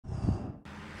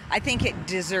I think it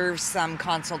deserves some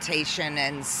consultation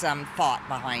and some thought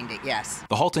behind it, yes.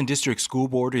 The Halton District School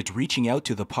Board is reaching out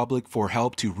to the public for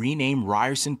help to rename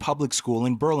Ryerson Public School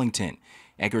in Burlington.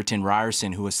 Egerton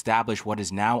Ryerson, who established what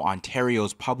is now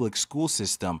Ontario's public school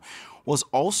system, was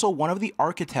also one of the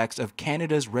architects of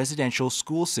Canada's residential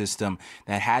school system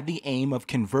that had the aim of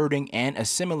converting and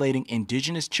assimilating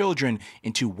Indigenous children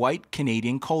into white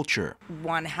Canadian culture.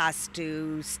 One has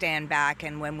to stand back,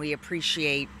 and when we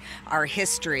appreciate our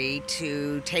history,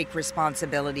 to take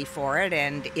responsibility for it,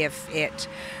 and if it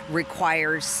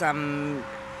requires some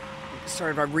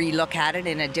sort of a relook at it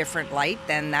in a different light,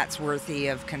 then that's worthy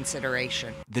of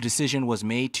consideration. The decision was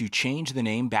made to change the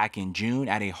name back in June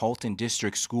at a Halton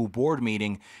District School Board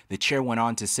meeting. The chair went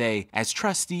on to say, as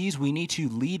trustees, we need to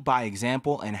lead by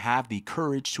example and have the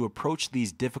courage to approach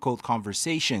these difficult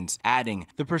conversations, adding,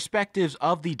 the perspectives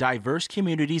of the diverse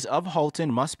communities of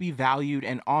Halton must be valued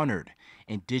and honored.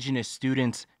 Indigenous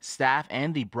students, staff,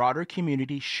 and the broader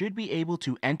community should be able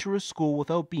to enter a school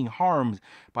without being harmed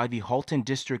by the Halton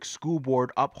District School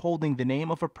Board upholding the name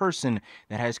of a person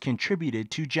that has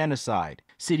contributed to genocide.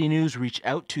 City News reached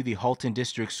out to the Halton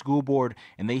District School Board,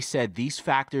 and they said these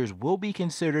factors will be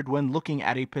considered when looking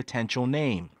at a potential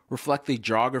name. Reflect the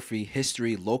geography,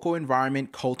 history, local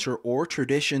environment, culture, or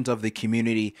traditions of the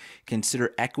community.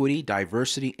 Consider equity,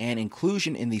 diversity, and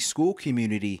inclusion in the school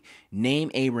community.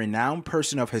 Name a renowned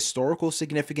person of historical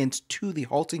significance to the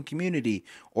Halton community,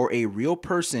 or a real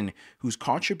person whose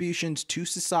contributions to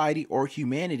society or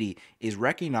humanity is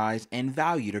recognized and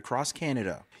valued across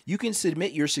Canada. You can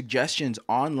submit your suggestions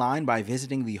online by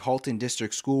visiting the Halton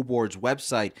District School Board's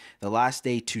website. The last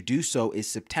day to do so is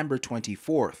September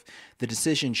 24th. The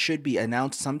decision should be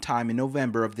announced sometime in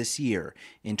November of this year.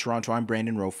 In Toronto, I'm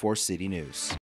Brandon Rowe for City News.